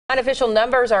Unofficial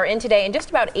numbers are in today, and just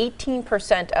about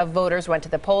 18% of voters went to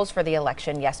the polls for the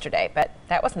election yesterday. But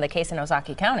that wasn't the case in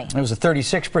Ozaukee County. It was a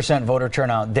 36% voter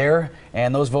turnout there,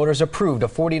 and those voters approved a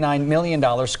 $49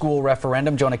 million school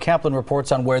referendum. Jonah Kaplan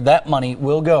reports on where that money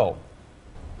will go.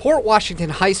 Port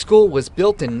Washington High School was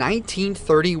built in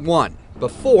 1931,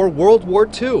 before World War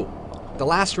II. The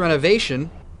last renovation,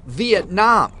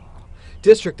 Vietnam.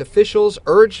 District officials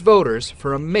urged voters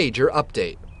for a major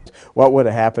update. What would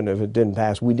have happened if it didn't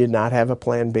pass? We did not have a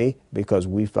plan B because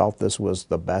we felt this was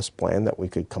the best plan that we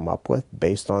could come up with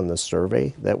based on the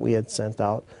survey that we had sent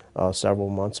out several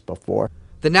months before.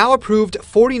 The now approved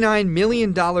 $49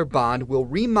 million bond will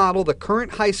remodel the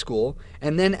current high school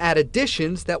and then add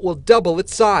additions that will double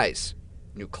its size.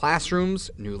 New classrooms,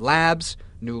 new labs,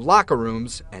 new locker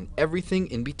rooms, and everything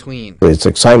in between. It's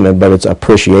excitement, but it's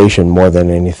appreciation more than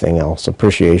anything else.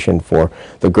 Appreciation for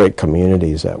the great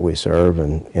communities that we serve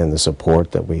and the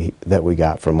support that we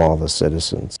got from all the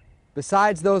citizens.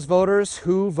 Besides those voters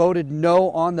who voted no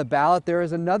on the ballot, there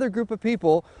is another group of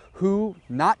people who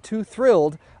not too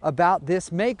thrilled about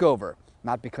this makeover.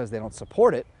 Not because they don't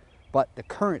support it, but the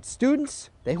current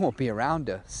students, they won't be around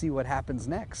to see what happens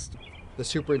next. The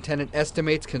superintendent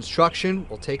estimates construction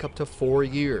will take up to 4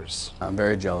 years. I'm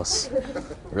very jealous.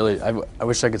 Really, I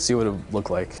wish I could see what it would look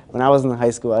like. When I was in high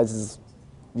school, I just,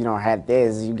 had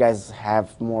this. You guys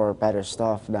have better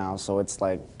stuff now, so it's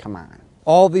like, come on.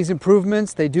 All these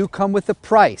improvements, they do come with a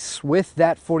price. With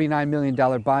that $49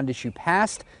 million bond issue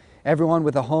passed, everyone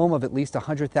with a home of at least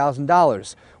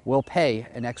 $100,000 will pay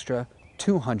an extra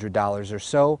 $200 or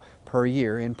so per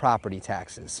year in property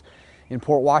taxes. In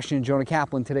Port Washington, Jonah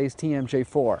Kaplan, today's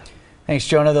TMJ4. Thanks,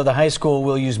 Jonah. Though the high school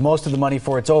will use most of the money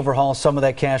for its overhaul, some of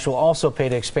that cash will also pay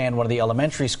to expand one of the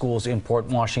elementary schools in Port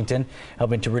Washington,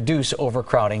 helping to reduce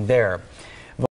overcrowding there.